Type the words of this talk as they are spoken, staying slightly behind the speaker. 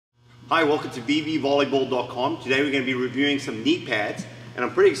Hi, welcome to bbvolleyball.com. Today we're going to be reviewing some knee pads, and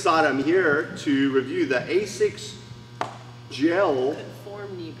I'm pretty excited. I'm here to review the asics gel.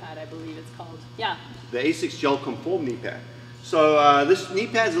 Conform knee pad, I believe it's called. Yeah. The asics gel conform knee pad. So this knee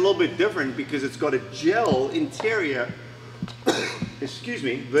pad is a little bit different because it's got a gel interior, excuse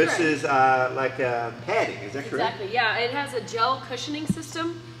me, versus like padding. Is that correct? Exactly. Yeah, it has a gel cushioning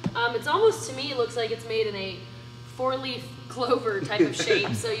system. It's almost, to me, it looks like it's made in a four-leaf clover type of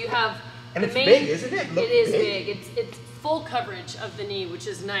shape. So you have and the it's main, big, isn't it? It is big. It's full coverage of the knee, which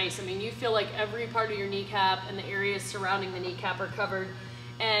is nice. I mean, you feel like every part of your kneecap and the areas surrounding the kneecap are covered.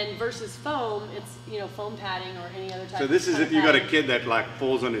 And versus foam, it's, you know, foam padding or any other type. So this of is if you got a kid that like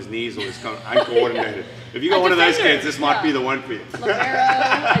falls on his knees or is kind of uncoordinated. Yeah. If you got one of those kids, this might be the one for you. Libero,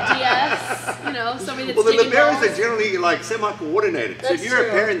 a DS, you know, somebody that's well, the taking liberos balls. are generally like semi-coordinated. So That's if you're true.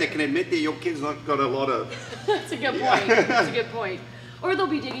 a parent that can admit that your kid's not got a lot of... That's a good point. That's a good point. Or they'll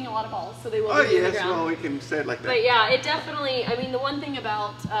be digging a lot of balls, so they will be in the ground. Well, we can say it like that. But yeah, it definitely, I mean, the one thing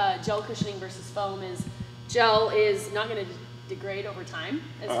about gel cushioning versus foam is gel is not going to degrade over time.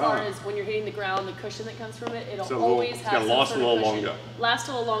 As far as when you're hitting the ground, the cushion that comes from it, it'll always have some last a sort of little cushion. longer. Last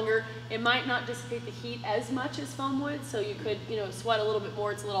a little longer. It might not dissipate the heat as much as foam would, so you could, you know, sweat a little bit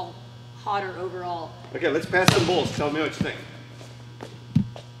more. It's a little hotter overall. Okay, let's pass some balls. Tell me what you think.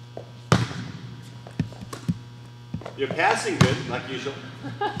 You're passing good, like usual.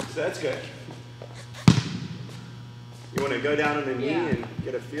 So that's good. You want to go down on the knee and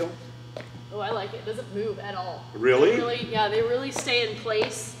get a feel? Oh, I like it. It doesn't move at all. Really? Yeah, they really stay in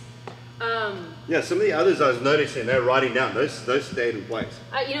place. Yeah, some of the others I was noticing, they're riding down. Those stayed in place.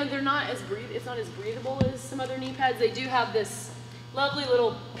 You know, they're not as it's not as breathable as some other knee pads. They do have this lovely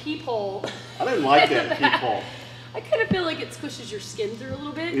little peephole. I didn't like that peephole. I kind of feel like it squishes your skin through a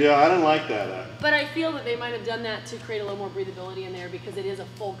little bit. Yeah, I didn't like that. But I feel that they might have done that to create a little more breathability in there because it is a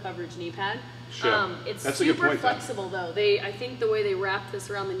full coverage knee pad. Sure. It's That's a good super point, flexible though. I think the way they wrap this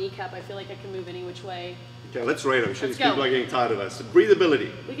around the kneecap, I feel like I can move any which way. Okay, let's rate them. Sure, these Let's go. people are getting tired of us. Breathability.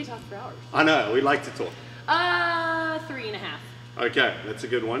 We could talk for hours. I know, we like to talk. 3.5. Okay, that's a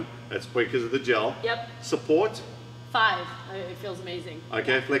good one. That's because of the gel. Yep. Support. 5. It feels amazing.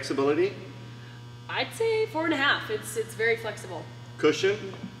 Okay, flexibility. I'd say 4.5. It's very flexible. Cushion.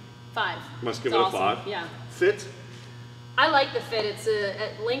 5. Must give It's it awesome. a 5. Yeah. Fit. I like the fit. It's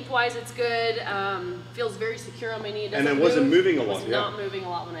lengthwise, it's good. Feels very secure on my knee. It And doesn't it wasn't moving a It lot. was not moving a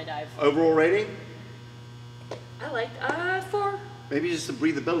lot when I dive. Overall rating. I liked 4. Maybe just the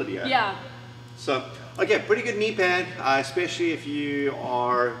breathability. Yeah. So, okay, pretty good knee pad, especially if you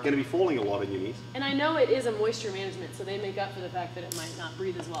are going to be falling a lot on your knees. And I know it is a moisture management, so they make up for the fact that it might not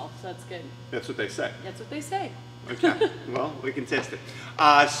breathe as well. So that's good. That's what they say. That's what they say. Okay, well, we can test it.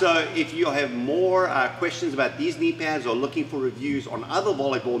 So if you have more questions about these knee pads or looking for reviews on other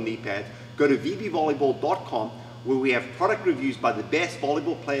volleyball knee pads, go to bbvolleyball.com where we have product reviews by the best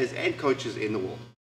volleyball players and coaches in the world.